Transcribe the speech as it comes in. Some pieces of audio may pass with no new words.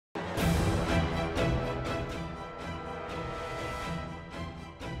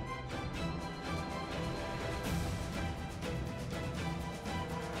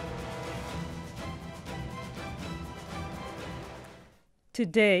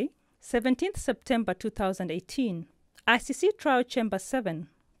Today, 17th September 2018, ICC Trial Chamber VII,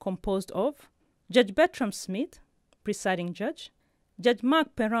 composed of Judge Bertram Smith, presiding judge, Judge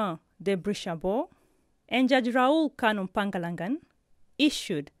Marc Perrin de Brichabot, and Judge Raoul Kanu Pangalangan,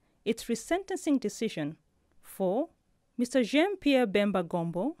 issued its resentencing decision for Mr. Jean-Pierre Bemba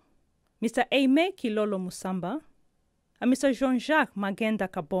Gombo, Mr. Aimé Kilolo Musamba, and Mr. Jean-Jacques Mangenda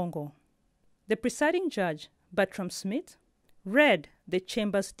Kabongo. The presiding judge, Bertram Smith, read the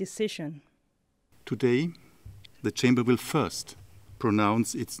Chamber's decision. Today, the Chamber will first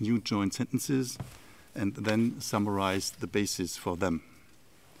pronounce its new joint sentences and then summarize the basis for them.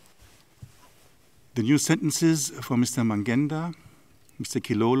 The new sentences for Mr. Mangenda, Mr.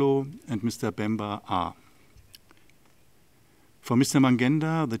 Kilolo, and Mr. Bemba are: for Mr.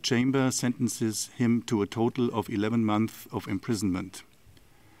 Mangenda, the Chamber sentences him to a total of 11 months of imprisonment.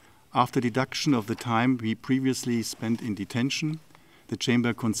 After deduction of the time he previously spent in detention, the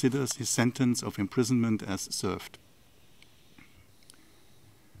Chamber considers his sentence of imprisonment as served.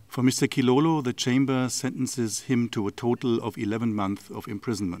 For Mr. Kilolo, the Chamber sentences him to a total of 11 months of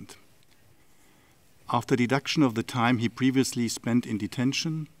imprisonment. After deduction of the time he previously spent in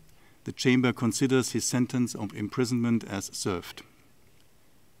detention, the Chamber considers his sentence of imprisonment as served.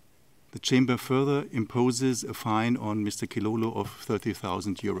 The Chamber further imposes a fine on Mr. Kilolo of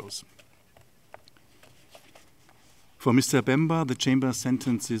 30,000 euros. For Mr. Bemba, the Chamber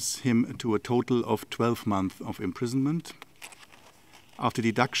sentences him to a total of 12 months of imprisonment. After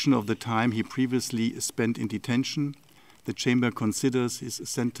deduction of the time he previously spent in detention, the Chamber considers his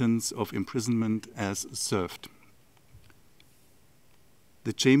sentence of imprisonment as served.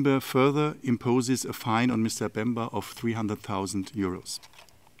 The Chamber further imposes a fine on Mr. Bemba of 300,000 euros.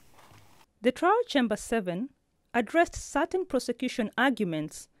 The Trial Chamber VII addressed certain prosecution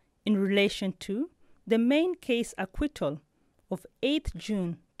arguments in relation to the main case acquittal of 8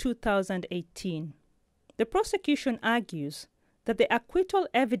 June 2018. The prosecution argues that the acquittal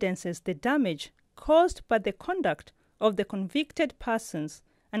evidences the damage caused by the conduct of the convicted persons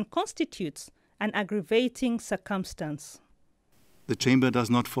and constitutes an aggravating circumstance. The Chamber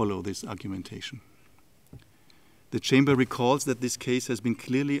does not follow this argumentation. The Chamber recalls that this case has been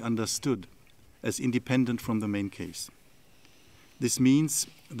clearly understood as independent from the main case. This means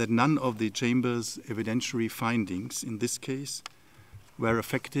that none of the Chamber's evidentiary findings in this case were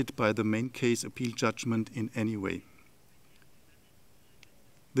affected by the main case appeal judgment in any way.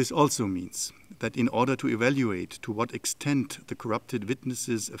 This also means that in order to evaluate to what extent the corrupted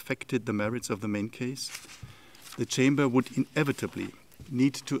witnesses affected the merits of the main case, the Chamber would inevitably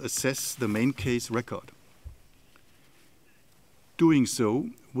need to assess the main case record. Doing so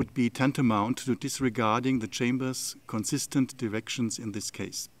would be tantamount to disregarding the Chamber's consistent directions in this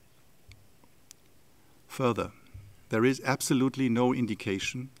case. Further, there is absolutely no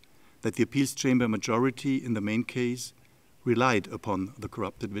indication that the Appeals Chamber majority in the main case relied upon the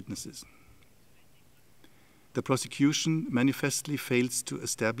corrupted witnesses. The prosecution manifestly fails to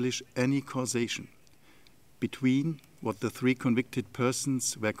establish any causation between what the three convicted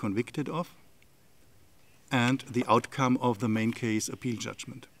persons were convicted of and the outcome of the main case appeal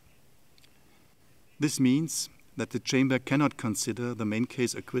judgment. This means that the Chamber cannot consider the main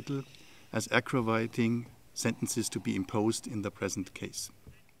case acquittal as aggravating sentences to be imposed in the present case.